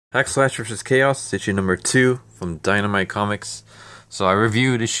Hack Slash vs. Chaos, issue number 2 from Dynamite Comics. So I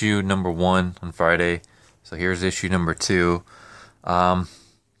reviewed issue number 1 on Friday. So here's issue number 2. I'm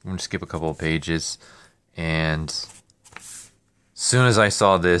going to skip a couple of pages. And as soon as I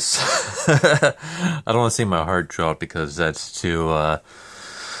saw this, I don't want to say my heart dropped because that's too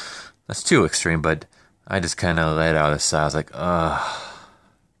extreme. But I just kind of let out a sigh. I was like,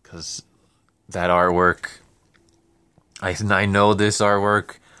 because that artwork, I know this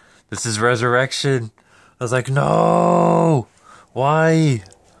artwork. This is Resurrection. I was like, no! Why?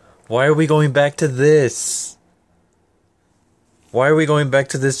 Why are we going back to this? Why are we going back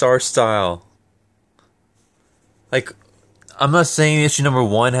to this art style? Like, I'm not saying issue number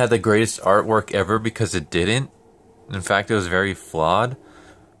 1 had the greatest artwork ever because it didn't. In fact, it was very flawed.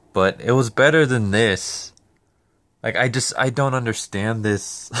 But it was better than this. Like, I don't understand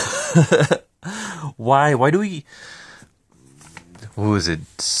this. Why? Why do we... Who is it?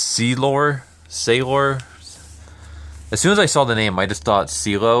 Sailor? As soon as I saw the name, I just thought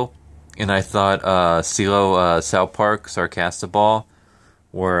CeeLo. And I thought CeeLo South Park Sarcastaball,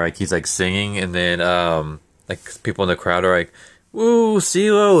 where like he's like singing, and then like people in the crowd are like, "Woo,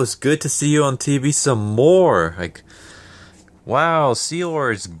 CeeLo, it's good to see you on TV some more." Like, wow,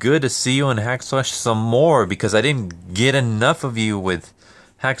 CeeLo, it's good to see you in Hack Slash some more because I didn't get enough of you with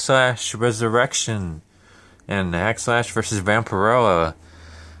Hack Slash Resurrection and Hack Slash versus Vampirella.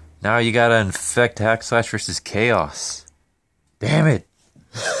 Now you gotta infect Hack Slash versus Chaos. Damn it.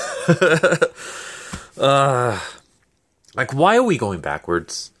 Like, why are we going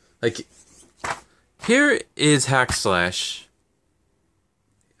backwards? Like, here is Hack Slash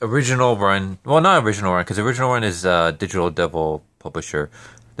original run. Well, not original run, because original run is Digital Devil publisher.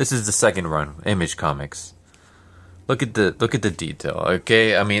 This is the second run, Image Comics. Look at the detail.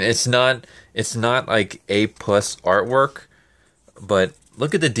 Okay, I mean it's not like A+ artwork, but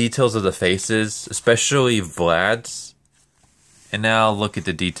look at the details of the faces, especially Vlad's. And now look at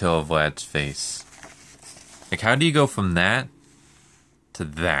the detail of Vlad's face. Like, how do you go from that to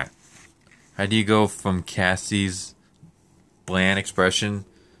that? How do you go from Cassie's bland expression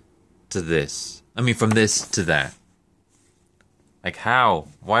to this? I mean, from this to that. Like, how?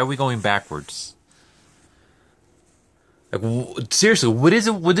 Why are we going backwards? Like, seriously, what is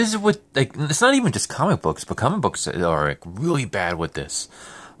it with, like, it's not even just comic books, but comic books are, like, really bad with this.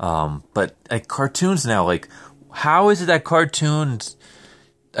 But, like, cartoons now, like, how is it that cartoons,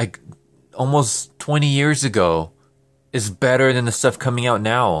 like, almost 20 years ago is better than the stuff coming out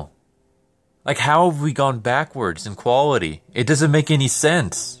now? Like, how have we gone backwards in quality? It doesn't make any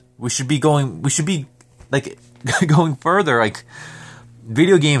sense. We should be, like, going further. Like,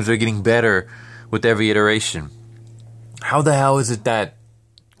 video games are getting better with every iteration. How the hell is it that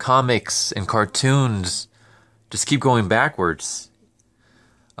comics and cartoons just keep going backwards?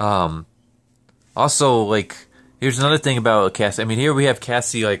 Also, like, here's another thing about Cassie. I mean, here we have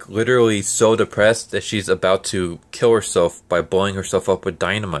Cassie, like, literally so depressed that she's about to kill herself by blowing herself up with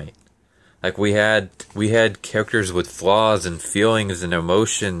dynamite. Like, we had characters with flaws and feelings and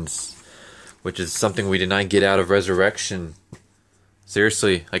emotions, which is something we did not get out of Resurrection.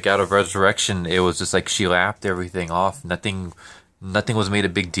 Seriously, like, out of Resurrection, it was just like she laughed everything off. Nothing was made a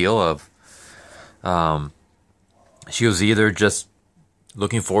big deal of. She was either just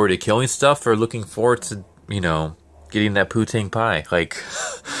looking forward to killing stuff or looking forward to, you know, getting that poutine pie. Like,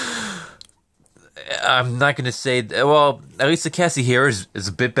 I'm not gonna say, well, at least the Cassie here is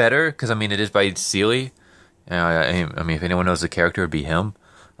a bit better, because, I mean, it is by Seeley. I mean, if anyone knows the character, it'd be him.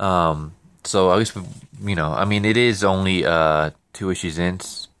 So, at least, you know, I mean, it is only 2 issues in,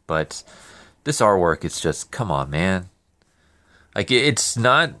 but this artwork is just, come on, man. Like, it's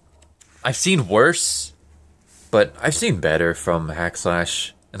not, I've seen worse, but I've seen better from Hack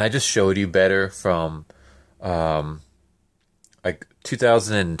Slash, and I just showed you better from, like,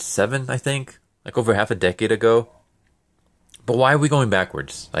 2007, I think, like, over half a decade ago. But why are we going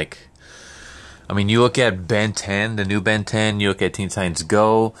backwards? Like, I mean, you look at Ben 10, the new Ben 10, you look at Teen Titans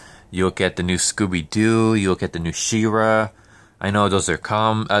Go, you look at the new Scooby-Doo, you look at the new She-Ra. I know those are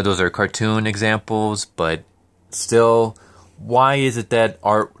cartoon examples, but still, why is it that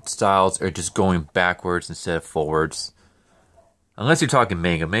art styles are just going backwards instead of forwards? Unless you're talking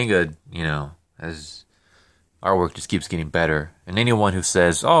manga. Manga, you know, as artwork just keeps getting better. And anyone who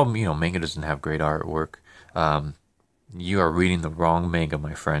says, oh, you know, manga doesn't have great artwork, you are reading the wrong manga,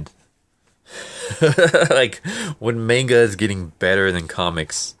 my friend. Like, when manga is getting better than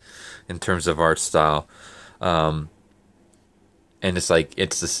comics in terms of art style, and it's like,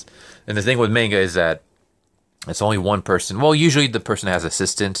 it's this, and the thing with manga is that it's only one person. Well, usually the person has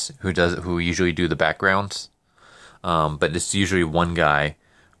assistants who usually do the backgrounds. But it's usually one guy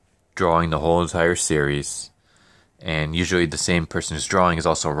drawing the whole entire series, and usually the same person who's drawing is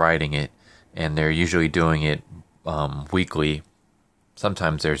also writing it, and they're usually doing it weekly.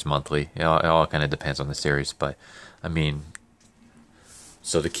 Sometimes there's monthly. It all kind of depends on the series, but I mean,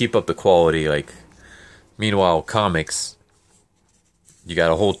 so to keep up the quality, like, meanwhile, comics, you got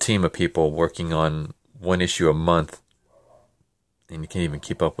a whole team of people working on one issue a month, and you can't even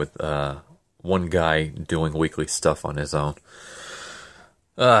keep up with one guy doing weekly stuff on his own.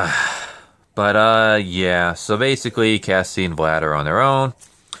 Yeah, so basically Cassie and Vlad are on their own.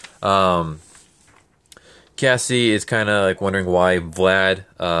 Cassie is kind of like wondering why Vlad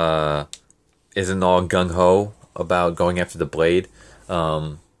isn't all gung-ho about going after the Blade.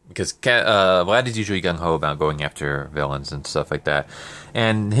 Because Vlad is usually gung-ho about going after villains and stuff like that.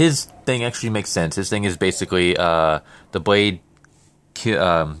 And his thing actually makes sense. His thing is basically the Blade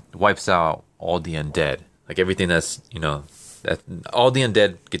wipes out all the undead. Like everything that's, all the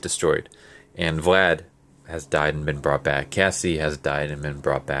undead get destroyed. And Vlad has died and been brought back. Cassie has died and been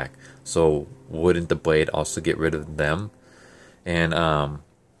brought back. So wouldn't the Blade also get rid of them? And I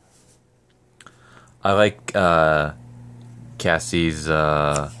like Cassie's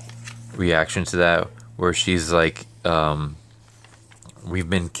reaction to that, where she's like, we've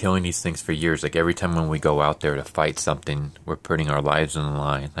been killing these things for years. Like every time when we go out there to fight something, we're putting our lives on the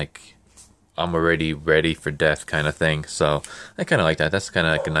line. Like, I'm already ready for death kind of thing. So I kind of like that. That's kind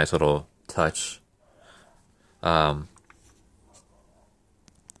of like a nice little touch.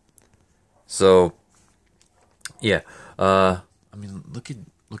 So yeah, I mean, look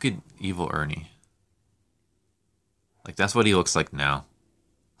at evil Ernie. Like, that's what he looks like now.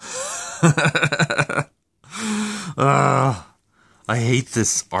 I hate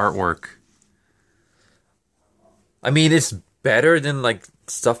this artwork. I mean, it's better than like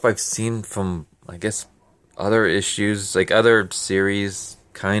stuff I've seen from, I guess, other issues, like other series,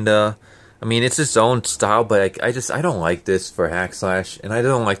 kinda. I mean, it's its own style, but I don't like this for Hack Slash, and I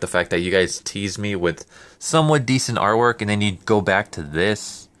don't like the fact that you guys tease me with somewhat decent artwork, and then you go back to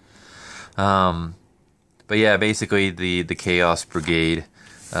this. But yeah, basically the Chaos Brigade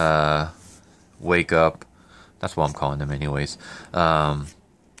wake up. That's what I'm calling them, anyways.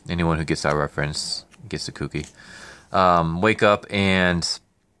 Anyone who gets that reference gets the kooky. Wake up and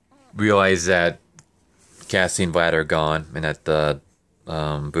realize that Cassie and Vlad are gone, and that the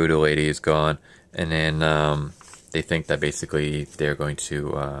voodoo lady is gone, and then they think that basically they're going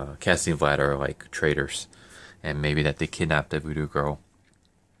to Cassie and Vlad are like traitors, and maybe that they kidnapped the voodoo girl,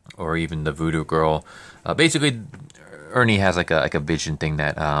 or even the voodoo girl. Basically, Ernie has like a vision thing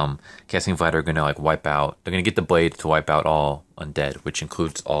that Cassie and Vlad are gonna like wipe out. They're gonna get the Blade to wipe out all undead, which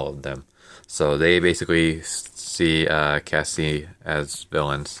includes all of them. So they basically see Cassie as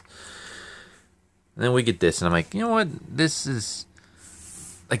villains. And then we get this, and I'm like, you know what? This is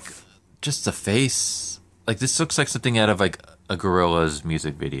like just a face. Like, this looks like something out of like a Gorillaz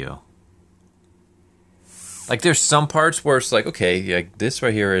music video. Like, there's some parts where it's like, okay, like this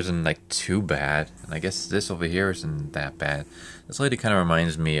right here isn't like too bad, and I guess this over here isn't that bad. This lady kind of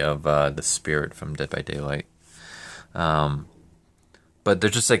reminds me of the Spirit from Dead by Daylight. But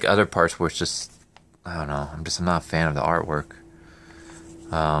there's just like other parts where it's just, I don't know, I'm not a fan of the artwork.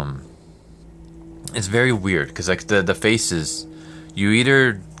 It's very weird, because like the faces, you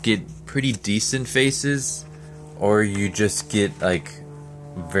either get pretty decent faces, or you just get like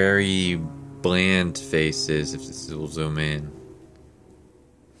very bland faces, if this will zoom in.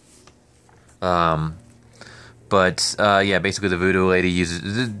 But yeah, basically the voodoo lady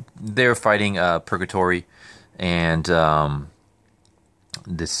uses, they're fighting Purgatory, and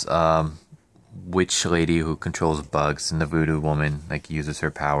this witch lady who controls bugs, and the voodoo woman like uses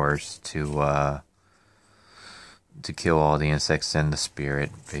her powers to kill all the insects and the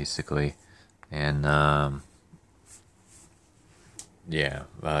spirit, basically. And yeah,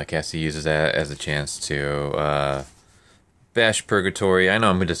 Cassie uses that as a chance to bash Purgatory. I know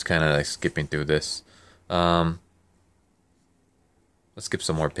I'm just kind of like skipping through this. Let's skip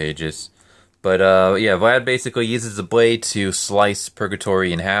some more pages. But yeah, Vlad basically uses the blade to slice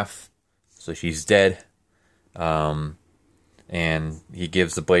Purgatory in half, so she's dead. And he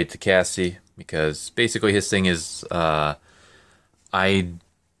gives the blade to Cassie, because basically his thing is,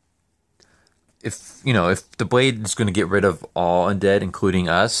 if the blade is going to get rid of all undead, including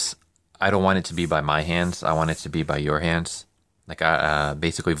us, I don't want it to be by my hands. I want it to be by your hands. Like,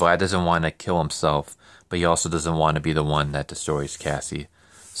 basically, Vlad doesn't want to kill himself, but he also doesn't want to be the one that destroys Cassie.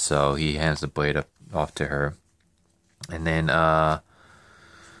 So he hands the blade off to her. And then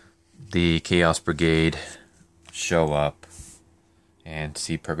the Chaos Brigade show up and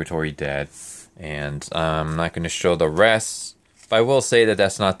see Purgatory dead. And I'm not going to show the rest, But I will say that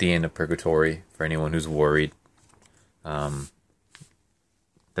that's not the end of Purgatory for anyone who's worried.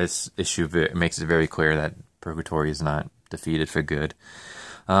 This issue makes it very clear that Purgatory is not defeated for good.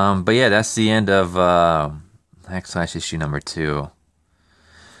 But yeah, that's the end of / issue number 2.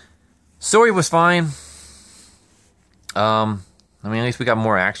 Story was fine. I mean, at least we got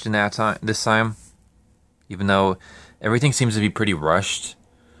more action this time. Even though everything seems to be pretty rushed.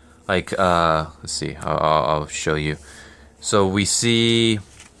 Like, let's see. I'll show you. So we see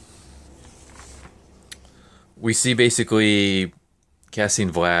basically Cassie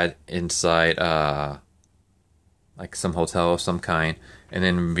and Vlad inside like some hotel of some kind, and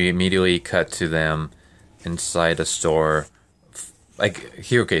then we immediately cut to them inside a store. Like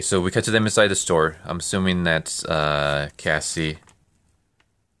here, okay, so we cut to them inside the store. I'm assuming that's Cassie,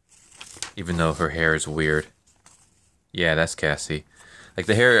 even though her hair is weird. Yeah, that's Cassie. Like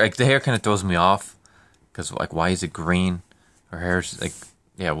the hair kind of throws me off, because like, why is it green? Her hair's like,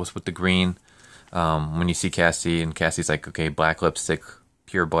 yeah, what's with the green? When you see Cassie, and Cassie's like, okay, black lipstick,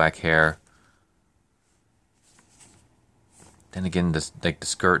 pure black hair. Then again, the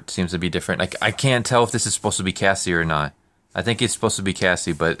skirt seems to be different. Like, I can't tell if this is supposed to be Cassie or not. I think it's supposed to be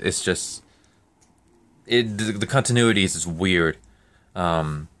Cassie, but it's just the continuity is just weird.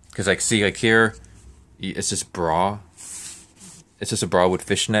 Because like, see, like here, it's just bra. It's just a bra with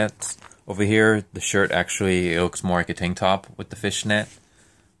fishnets. Over here, the shirt actually, it looks more like a tank top with the fishnet.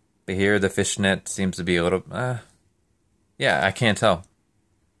 But here, the fishnet seems to be a little, yeah, I can't tell.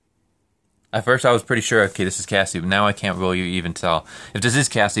 At first, I was pretty sure, okay, this is Cassie, but now I can't really even tell. If this is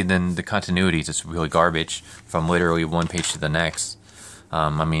Cassie, then the continuity is just really garbage from literally one page to the next.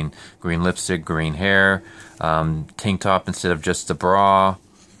 I mean, green lipstick, green hair, tank top instead of just the bra.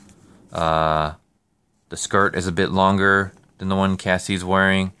 The skirt is a bit longer than the one Cassie's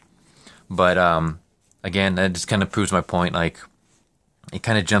wearing. But, again, that just kind of proves my point, like, it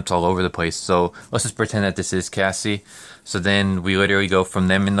kind of jumps all over the place. So let's just pretend that this is Cassie. So then we literally go from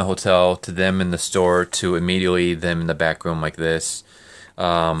them in the hotel to them in the store to immediately them in the back room like this.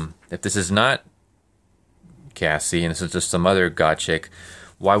 If this is not Cassie and this is just some other god chick,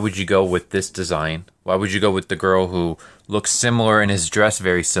 why would you go with this design? Why would you go with the girl who looks similar and is dressed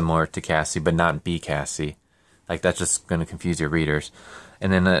very similar to Cassie but not be Cassie? Like, that's just going to confuse your readers.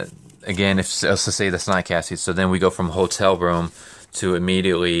 And then again, if let's say that's not Cassie, so then we go from hotel room to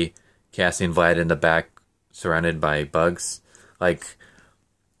immediately Cassie and Vlad in the back, surrounded by bugs. Like,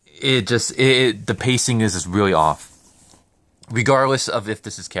 the pacing is just really off, regardless of if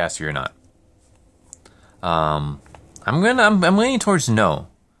this is Cassie or not. I'm leaning towards no,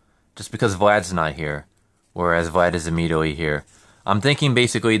 just because Vlad's not here, whereas Vlad is immediately here. I'm thinking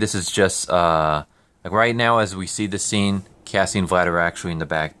basically this is just like right now as we see the scene, Cassie and Vlad are actually in the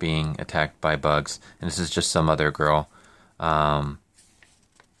back being attacked by bugs, and this is just some other girl.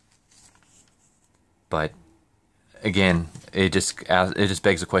 But again, it just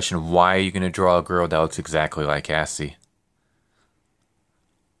begs the question: why are you going to draw a girl that looks exactly like Cassie?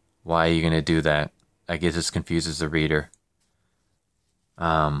 Why are you going to do that? Like, it just confuses the reader.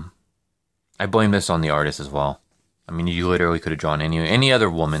 I blame this on the artist as well. I mean, you literally could have drawn any other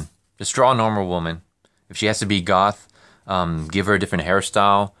woman. Just draw a normal woman. If she has to be goth, give her a different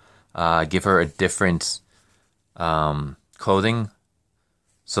hairstyle. Give her a different clothing,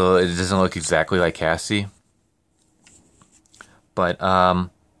 so it doesn't look exactly like Cassie. But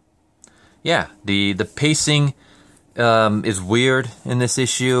yeah, the pacing is weird in this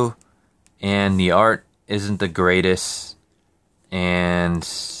issue, and the art isn't the greatest, and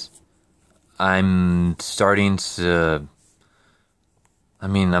I'm starting to, I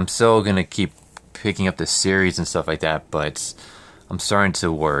mean, I'm still gonna keep picking up the series and stuff like that, but I'm starting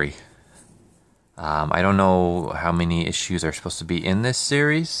to worry. I don't know how many issues are supposed to be in this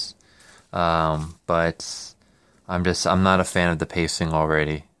series, but I'm not a fan of the pacing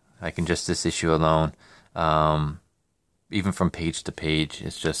already. Like, in just this issue alone, even from page to page,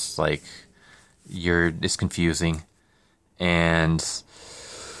 it's just like it's confusing, and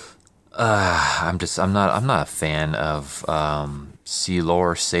I'm not a fan of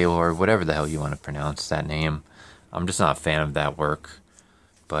Sailor, whatever the hell you want to pronounce that name. I'm just not a fan of that work.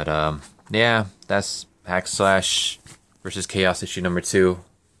 But yeah, that's Hack Slash versus Chaos issue number 2.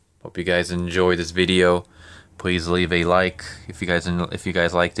 Hope you guys enjoy this video. Please leave a like if you guys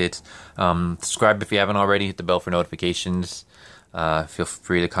liked it. Subscribe if you haven't already. Hit the bell for notifications. Feel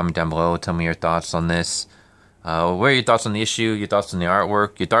free to comment down below. Tell me your thoughts on this. What are your thoughts on the issue? Your thoughts on the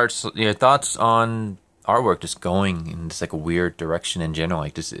artwork? Your thoughts on artwork just going in just like a weird direction in general.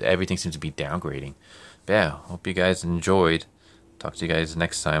 Like, just everything seems to be downgrading. But yeah, hope you guys enjoyed. Talk to you guys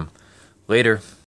next time. Later.